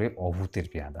ঘাটে ঘোরে অভূতের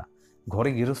পেয়াদা। ঘরে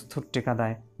গেরস্থর টেকা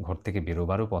দেয়, ঘর থেকে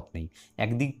বেরোবারও পথ নেই,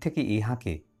 একদিক থেকে এ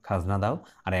হাঁকে খাজনা দাও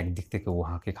আর একদিক থেকে ও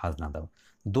হাঁকে খাজনা দাও।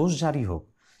 দোষ জারি হোক,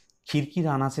 খিড়কির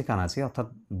আনাচে কানাচে অর্থাৎ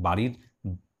বাড়ির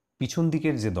পিছন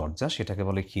দিকের যে দরজা সেটাকে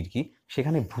বলে খিড়কি,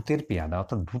 সেখানে ভূতের পেয়াদা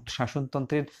অর্থাৎ ভূত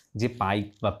শাসনতন্ত্রের যে পাইক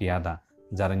বা পেয়াদা,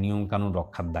 যারা নিয়মকানুন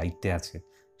রক্ষার দায়িত্বে আছে,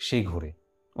 সেই ঘোরে,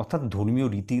 অর্থাৎ ধর্মীয়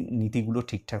রীতিনীতিগুলো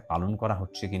ঠিকঠাক পালন করা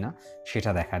হচ্ছে কিনা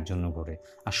সেটা দেখার জন্য ঘোরে।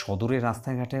 আর সদরের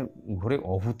রাস্তাঘাটে ঘোরে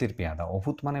অভূতের পেয়াদা।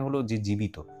 অভূত মানে হলো যে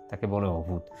জীবিত, তাকে বলে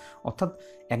অভূত। অর্থাৎ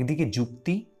একদিকে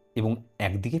যুক্তি এবং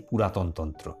একদিকে পুরাতন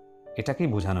তন্ত্র, এটাকেই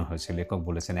বোঝানো হয়েছে। লেখক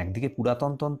বলেছেন একদিকে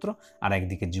পুরাতন তন্ত্র আর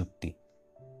একদিকে যুক্তি,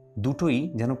 দুটোই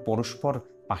যেন পরস্পর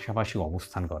পাশাপাশি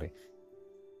অবস্থান করে।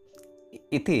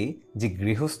 এতে যে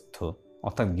গৃহস্থ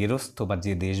অর্থাৎ গেরস্থ বা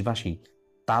যে দেশবাসী,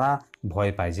 তারা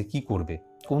ভয় পায় যে কি করবে,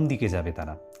 কোন দিকে যাবে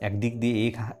তারা। একদিক দিয়ে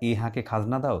এ হাঁকে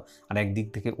খাজনা দাও আর একদিক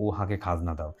থেকে ও হাঁকে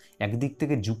খাজনা দাও। একদিক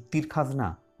থেকে যুক্তির খাজনা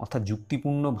অর্থাৎ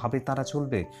যুক্তিপূর্ণভাবে তারা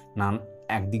চলবে, না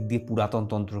একদিক দিয়ে পুরাতন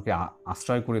তন্ত্রকে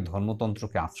আশ্রয় করে,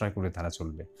 ধর্মতন্ত্রকে আশ্রয় করে তারা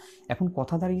চলবে। এখন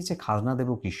কথা দাঁড়িয়েছে খাজনা দেব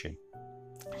কিসে?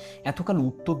 এতকাল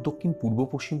উত্তর দক্ষিণ পূর্ব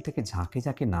পশ্চিম থেকে ঝাঁকে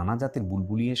ঝাঁকে নানা জাতের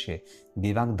বুলবুলি এসে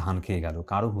বেবাক ধান খেয়ে গেল,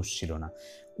 কারো হুঁশ ছিল না।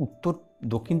 উত্তর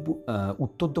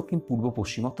দক্ষিণ পূর্ব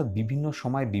পশ্চিম অর্থাৎ বিভিন্ন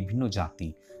সময় বিভিন্ন জাতি,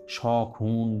 শক,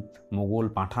 হুন, মোগল,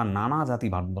 পাঠান, নানা জাতি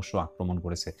ভারতবর্ষ আক্রমণ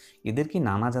করেছে। এদেরকে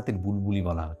নানা জাতের বুলবুলি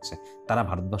বলা হচ্ছে। তারা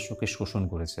ভারতবর্ষকে শোষণ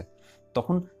করেছে।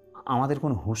 তখন আমাদের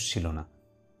কোনো হুঁশ ছিল না,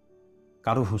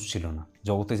 কারো হুঁশ ছিল না।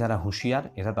 জগতে যারা হুঁশিয়ার,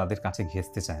 এরা তাদের কাছে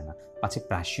ঘেঁষতে চায় না, পাছে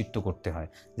প্রায়শ্চিত্ত করতে হয়।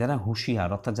 যারা হুঁশিয়ার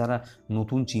অর্থাৎ যারা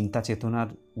নতুন চিন্তা চেতনার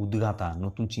উদ্গাতা,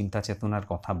 নতুন চিন্তা চেতনার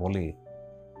কথা বলে,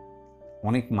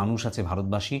 অনেক মানুষ আছে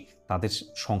ভারতবাসী, তাদের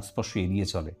সংস্পর্শ এড়িয়ে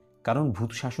চলে। কারণ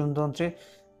ভূত শাসনতন্ত্রে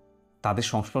তাদের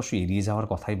সংস্পর্শ এড়িয়ে যাওয়ার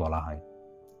কথাই বলা হয়,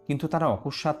 কিন্তু তারা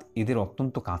অকস্মাৎ এদের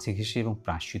অত্যন্ত কাছে ঘেঁষে এবং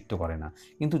প্রায়শ্চিত্ত করে না।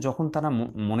 কিন্তু যখন তারা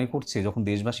মনে করছে, যখন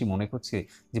দেশবাসী মনে করছে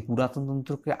যে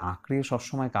পুরাতনতন্ত্রকে আঁকড়ে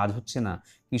সবসময় কাজ হচ্ছে না,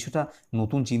 কিছুটা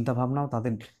নতুন চিন্তাভাবনাও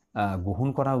তাদের গ্রহণ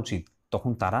করা উচিত,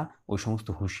 তখন তারা ওই সমস্ত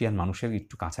হুঁশিয়ার মানুষের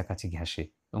একটু কাছাকাছি ঘেঁষে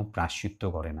এবং প্রায়শ্চিত্ত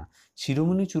করে না।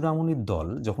 শিরোমণি চূড়ামণির দল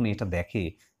যখন এটা দেখে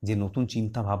যে নতুন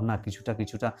চিন্তাভাবনা কিছুটা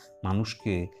কিছুটা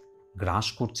মানুষকে গ্রাস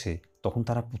করছে, তখন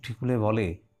তারা পুঁথি খুলে বলে,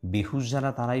 বেহুশ যারা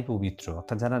তারাই পবিত্র,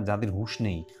 অর্থাৎ যাদের হুঁশ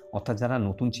নেই, অর্থাৎ যারা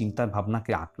নতুন চিন্তা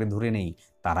ভাবনাকে আঁকড়ে ধরে নেই,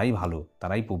 তারাই ভালো,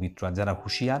 তারাই পবিত্র। আর যারা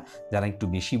হুঁশিয়ার, যারা একটু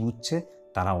বেশি বুঝছে,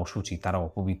 তারা অশুচি, তারা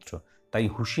অপবিত্র। তাই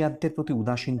হুঁশিয়ারদের প্রতি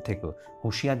উদাসীন থেকেও,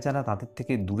 হুঁশিয়ার যারা তাদের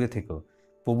থেকে দূরে থেকেও,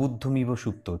 প্রবুদ্ধমিব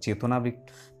সুপ্ত, চেতনা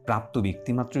প্রাপ্ত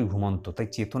ব্যক্তিমাত্রই ঘুমন্ত। তাই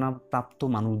চেতনা প্রাপ্ত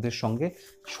মানুষদের সঙ্গে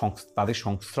তাদের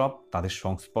সংস্রব, তাদের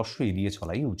সংস্পর্শ এড়িয়ে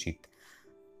চলাই উচিত।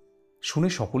 শুনে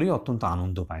সকলেই অত্যন্ত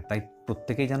আনন্দ পায়, তাই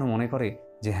প্রত্যেকেই যেন মনে করে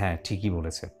যে হ্যাঁ, ঠিকই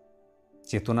বলেছে,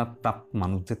 চেতনাপ্রাপ্ত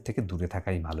মানুষদের থেকে দূরে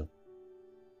থাকাই ভালো।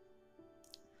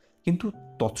 কিন্তু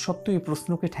তৎসত্ত্বেও এই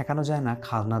প্রশ্নকে ঠেকানো যায় না,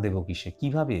 খাজনা দেব কিসে?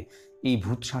 কিভাবে এই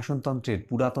ভূত শাসনতন্ত্রের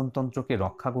পুরাতনতন্ত্রকে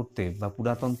রক্ষা করতে বা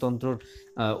পুরাতনতন্ত্রর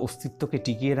অস্তিত্বকে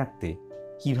টিকিয়ে রাখতে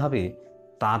কিভাবে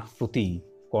তার প্রতি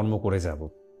কর্ম করে যাব?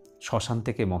 শ্মশান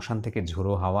থেকে মশান থেকে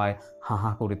ঝোড়ো হাওয়ায় হাঁ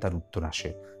হাঁ করে তার উত্তর আসে।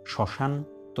 শ্মশান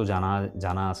তো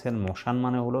জানা আছেন, মশান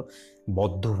মানে হলো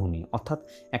বদ্ধভূমি, অর্থাৎ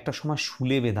একটা সময়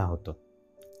শুলে বেঁধা হতো,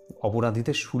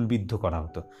 অপরাধীদের শুলবিদ্ধ করা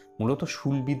হতো। মূলত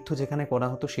শুলবিদ্ধ যেখানে করা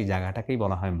হতো সেই জায়গাটাকেই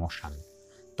বলা হয় মশান।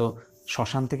 তো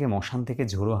শ্মশান থেকে মশান থেকে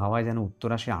ঝোড়ো হাওয়ায় যেন উত্তর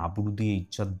আসে আবরু দিয়ে,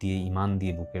 ইজ্জত দিয়ে, ইমান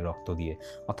দিয়ে, বুকের রক্ত দিয়ে,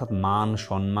 অর্থাৎ মান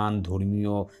সম্মান,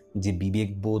 ধর্মীয় যে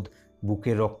বিবেকবোধ,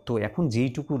 বুকের রক্ত এখন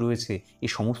যেইটুকু রয়েছে, এই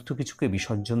সমস্ত কিছুকে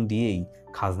বিসর্জন দিয়েই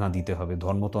খাজনা দিতে হবে,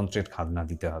 ধর্মতন্ত্রের খাজনা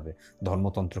দিতে হবে,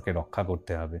 ধর্মতন্ত্রকে রক্ষা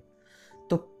করতে হবে।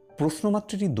 তো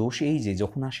প্রশ্নমাত্রটি দোষ এই যে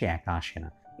যখন আসে একা আসে না।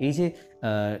 এই যে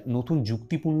নতুন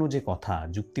যুক্তিপূর্ণ যে কথা,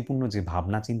 যুক্তিপূর্ণ যে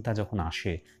ভাবনা চিন্তা যখন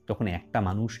আসে, তখন একটা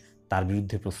মানুষ তার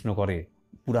বিরুদ্ধে প্রশ্ন করে,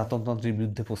 পুরাতনতন্ত্রের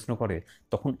বিরুদ্ধে প্রশ্ন করে,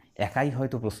 তখন একাই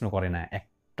হয়তো প্রশ্ন করে না,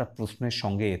 একটা প্রশ্নের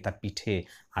সঙ্গে তার পিঠে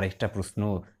আরেকটা প্রশ্ন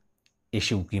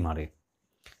এসে উঁকি মারে।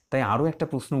 তাই আরও একটা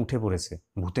প্রশ্ন উঠে পড়েছে,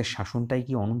 ভূতের শাসনটাই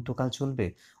কি অনন্তকাল চলবে?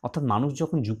 অর্থাৎ মানুষ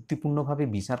যখন যুক্তিপূর্ণভাবে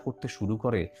বিচার করতে শুরু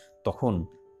করে, তখন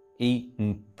এই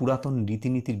পুরাতন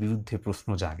রীতিনীতির বিরুদ্ধে প্রশ্ন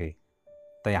জাগে।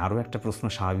 তাই আরও একটা প্রশ্ন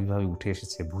স্বাভাবিকভাবে উঠে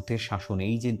এসেছে, ভূতের শাসন,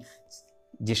 এই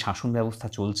যে শাসন ব্যবস্থা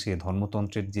চলছে,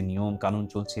 ধর্মতন্ত্রের যে নিয়ম কানুন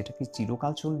চলছে, এটা কি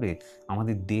চিরকাল চলবে?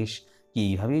 আমাদের দেশ কি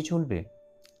এইভাবেই চলবে?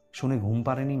 শুনে ঘুম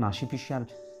পাড়েনি মাসি পিসি আর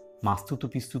মাস্তুত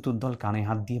পিস্তুতর দল কানে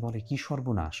হাত দিয়ে বলে, কি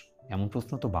সর্বনাশ! এমন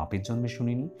প্রশ্ন তো বাপের জন্মে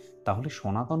শুনিনি। তাহলে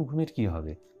সনাতন ঘুমের কি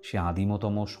হবে? সে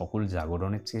আদিমতম সকল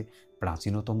জাগরণের চেয়ে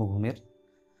প্রাচীনতম ঘুমের।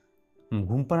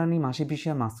 ঘুম পাড়ানি মাসি পিসি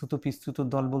আর মাস্তুত পিস্তুতর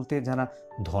দল বলতে যারা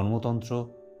ধর্মতন্ত্র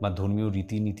বা ধর্মীয়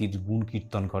রীতিনীতির গুণ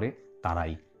কীর্তন করে,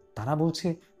 তারা বলছে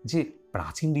যে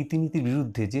প্রাচীন রীতিনীতির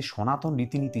বিরুদ্ধে, যে সনাতন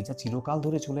রীতিনীতি যা চিরকাল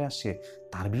ধরে চলে আসছে,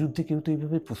 তার বিরুদ্ধে কেউ তো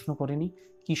এইভাবে প্রশ্ন করেনি।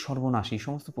 কি সর্বনাশ! এই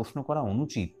সমস্ত প্রশ্ন করা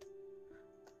অনুচিত।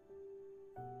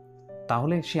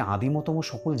 তাহলে সে আদিমতম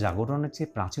সকল জাগরণের চেয়ে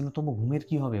প্রাচীনতম ঘুমের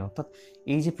কি হবে? অর্থাৎ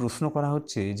এই যে প্রশ্ন করা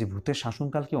হচ্ছে যে ভূতের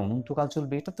শাসনকাল কি অনন্তকাল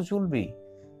চলবে, এটা তো চলবেই।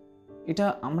 এটা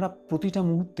আমরা প্রতিটা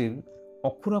মুহূর্তে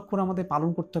অক্ষর অক্ষর আমাদের পালন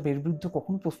করতে হবে, এর বিরুদ্ধে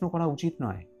কখনো প্রশ্ন করা উচিত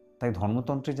নয়। তাই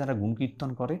ধর্মতন্ত্রে যারা গুণ কীর্তন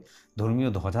করে, ধর্মীয়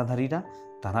ধ্বজাধারীরা,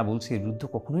 তারা বলছে এর বিরুদ্ধে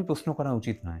কখনোই প্রশ্ন করা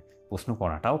উচিত নয়, প্রশ্ন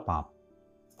করাটাও পাপ।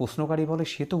 প্রশ্নকারী বলে,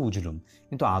 সে তো বুঝলুম,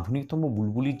 কিন্তু আধুনিকতম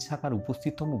বুলবুলির ঝাঁক আর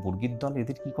উপস্থিততম বর্গীর দল,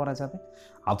 এদের কি করা যাবে?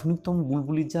 আধুনিকতম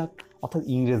বুলবুলির ঝাঁক অর্থাৎ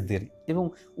ইংরেজদের, এবং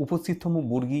উপস্থিততম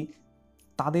বর্গী,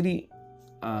 তাদেরই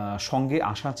সঙ্গে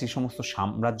আসা যে সমস্ত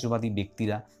সাম্রাজ্যবাদী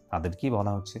ব্যক্তিরা, তাদেরকেই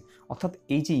বলা হচ্ছে। অর্থাৎ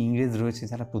এই যে ইংরেজ রয়েছে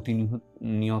যারা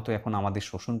প্রতিনিয়ত এখন আমাদের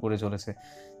শোষণ করে চলেছে,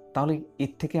 তাহলে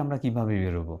এর থেকে আমরা কিভাবে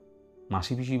বেরোবো?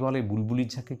 মাসি পিসি বলে, বুলবুলির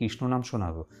ঝাঁককে কৃষ্ণ নাম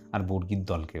শোনাবো, আর বর্গীর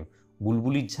দলকেও।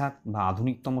 বুলবুলির ঝাঁক বা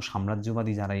আধুনিকতম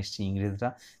সাম্রাজ্যবাদী যারা এসছে ইংরেজরা,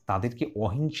 তাদেরকে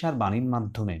অহিংসার বাণীর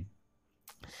মাধ্যমে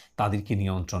তাদেরকে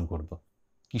নিয়ন্ত্রণ করব,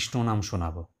 কৃষ্ণ নাম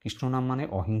শোনাবো। কৃষ্ণ নাম মানে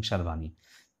অহিংসার বাণী।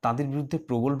 তাদের বিরুদ্ধে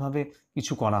প্রবলভাবে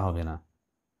কিছু করা হবে না,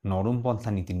 নরম পন্থা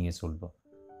নীতি নিয়ে চলব।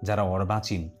 যারা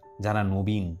অর্বাচীন, যারা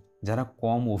নবীন, যারা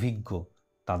কম অভিজ্ঞ,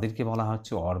 তাদেরকে বলা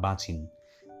হচ্ছে অর্বাচীন।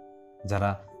 যারা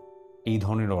এই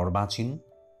ধরনের অর্বাচীন,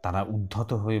 তারা উদ্ধত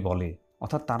হয়ে বলে,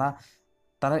 অর্থাৎ তারা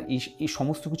তারা এই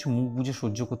সমস্ত কিছু মুখ বুজে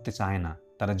সহ্য করতে চায় না,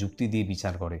 তারা যুক্তি দিয়ে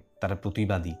বিচার করে, তারা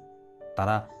প্রতিবাদী,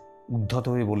 তারা উদ্ধত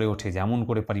হয়ে বলে ওঠে, যেমন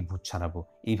করে পারি ভূত ছাড়াবো।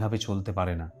 এইভাবে চলতে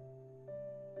পারে না,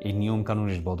 এই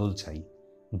নিয়মকানুনের বদল চাই।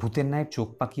 ভূতের ন্যায় চোখ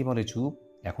পাকিয়ে বলে, চুপ,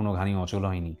 এখনো ঘানি অচল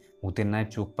হয়নি। ভূতের ন্যায়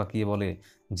চোখ পাকিয়ে বলে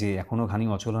যে এখনো ঘানি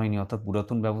অচল হয়নি, অর্থাৎ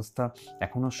পুরাতন ব্যবস্থা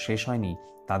এখনো শেষ হয়নি,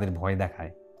 তাদের ভয়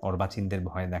দেখায়, অর্বাচীনদের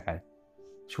ভয় দেখায়।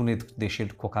 শুনে দেশের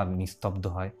খোকা নিস্তব্ধ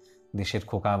হয়। দেশের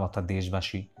খোকা অর্থাৎ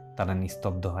দেশবাসী, তারা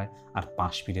নিস্তব্ধ হয় আর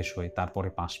পাশ ফিরে শোয়, তারপরে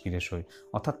পাশ ফিরে শোয়,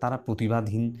 অর্থাৎ তারা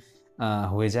প্রতিবাদহীন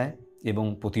হয়ে যায় এবং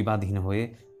প্রতিবাদহীন হয়ে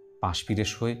পাশ ফিরে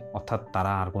শোয়, অর্থাৎ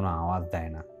তারা আর কোনো আওয়াজ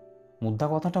দেয় না। মুদ্রা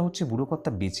কথাটা হচ্ছে বুড়োকর্তা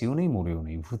বেঁচেও নেই, মরেও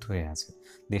নেই, ভূত হয়ে আছে।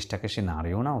 দেশটাকে সে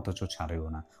নাড়েও না, অথচ ছাড়েও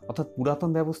না, অর্থাৎ পুরাতন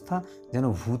ব্যবস্থা যেন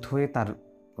ভূত হয়ে তার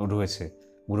রয়েছে।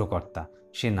 বুড়োকর্তা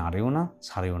সে নাড়েও না,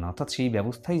 ছাড়েও না, অর্থাৎ সেই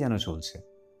ব্যবস্থাই যেন চলছে।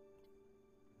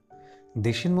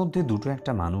 দেশের মধ্যে দুটো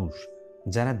একটা মানুষ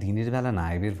যারা দিনের বেলা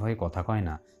নায়েবের ভয়ে কথা কয়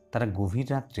না, তারা গভীর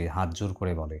রাত্রে হাত জোর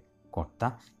করে বলে, কর্তা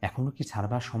এখনো কি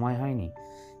ছাড়বার সময় হয়নি?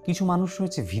 কিছু মানুষ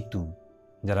রয়েছে ভীতু,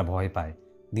 যারা ভয় পায়,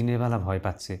 দিনের বেলা ভয়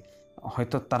পাচ্ছে,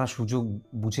 হয়তো তারা সুযোগ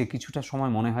বুঝে কিছুটা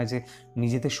সময় মনে হয় যে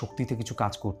নিজেদের শক্তিতে কিছু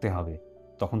কাজ করতে হবে,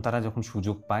 তখন তারা যখন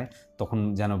সুযোগ পায় তখন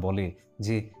যেন বলে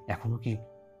যে এখনো কি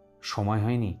সময়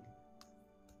হয়নি?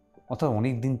 অর্থাৎ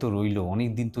অনেক দিন তো রইল, অনেক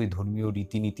দিন তো এই ধর্মীয়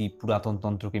রীতিনীতি পুরাতন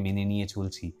তন্ত্রকে মেনে নিয়ে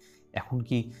চলছি, এখন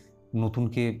কি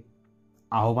নতুনকে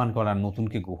আহ্বান করার,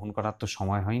 নতুনকে গ্রহণ করার তো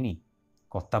সময় হয়নি?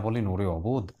 কর্তা বলেন, ওরে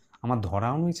অবোধ, আমার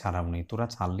ধরাও নেই ছাড়াও নেই, তোরা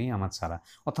ছাড়লেই আমার ছাড়া,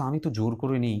 অর্থাৎ আমি তো জোর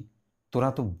করে নেই, তোরা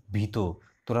তো ভীত,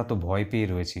 তোরা তো ভয় পেয়ে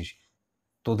রয়েছিস,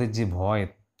 তোদের যে ভয়,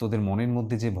 তোদের মনের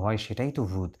মধ্যে যে ভয় সেটাই তো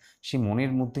ভূত। সে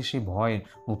মনের মধ্যে সে ভয়,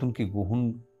 নতুনকে গ্রহণ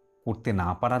করতে না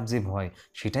পারার যে ভয়,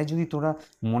 সেটাই যদি তোরা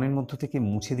মনের মধ্য থেকে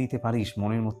মুছে দিতে পারিস,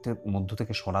 মনের মধ্য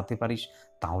থেকে সরাতে পারিস,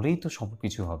 তাহলেই তো সব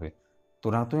কিছু হবে।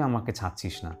 তোরা তো আমাকে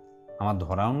ছাড়ছিস না, আমার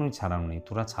ধরাও নেই ছাড়াও নেই,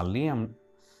 তোরা ছাড়লেই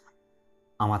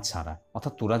আমার ছাড়া,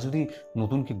 অর্থাৎ তোরা যদি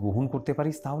নতুনকে গ্রহণ করতে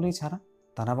পারিস তাহলেই ছাড়া।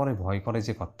 তারা বলে ভয় করে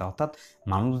যে কর্তা, অর্থাৎ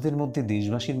মানুষদের মধ্যে,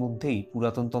 দেশবাসীর মধ্যেই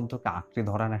পুরাতন তন্ত্রকে আঁকড়ে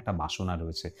ধরার একটা বাসনা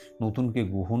রয়েছে, নতুনকে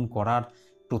গ্রহণ করার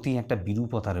প্রতি একটা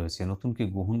বিরূপতা রয়েছে, নতুনকে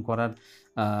গ্রহণ করার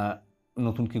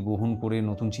নতুনকে গ্রহণ করে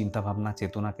নতুন চিন্তাভাবনা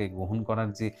চেতনাকে গ্রহণ করার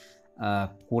যে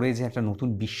করে যে একটা নতুন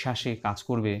বিশ্বাসে কাজ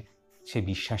করবে, সেই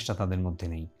বিশ্বাসটা তাদের মধ্যে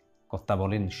নেই। কর্তা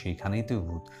বলেন সেইখানেই তো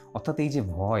ভূত, অর্থাৎ এই যে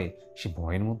ভয়, সে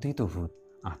ভয়ের মধ্যেই তো ভূত,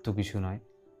 আর তো কিছু নয়।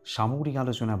 সামগ্রিক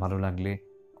আলোচনা ভালো লাগলে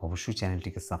অবশ্যই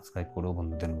চ্যানেলটিকে সাবস্ক্রাইব করো,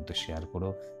 বন্ধুদের মধ্যে শেয়ার করো,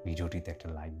 ভিডিওটিতে একটা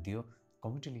লাইক দিও,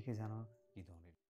 কমেন্টে লিখে জানাও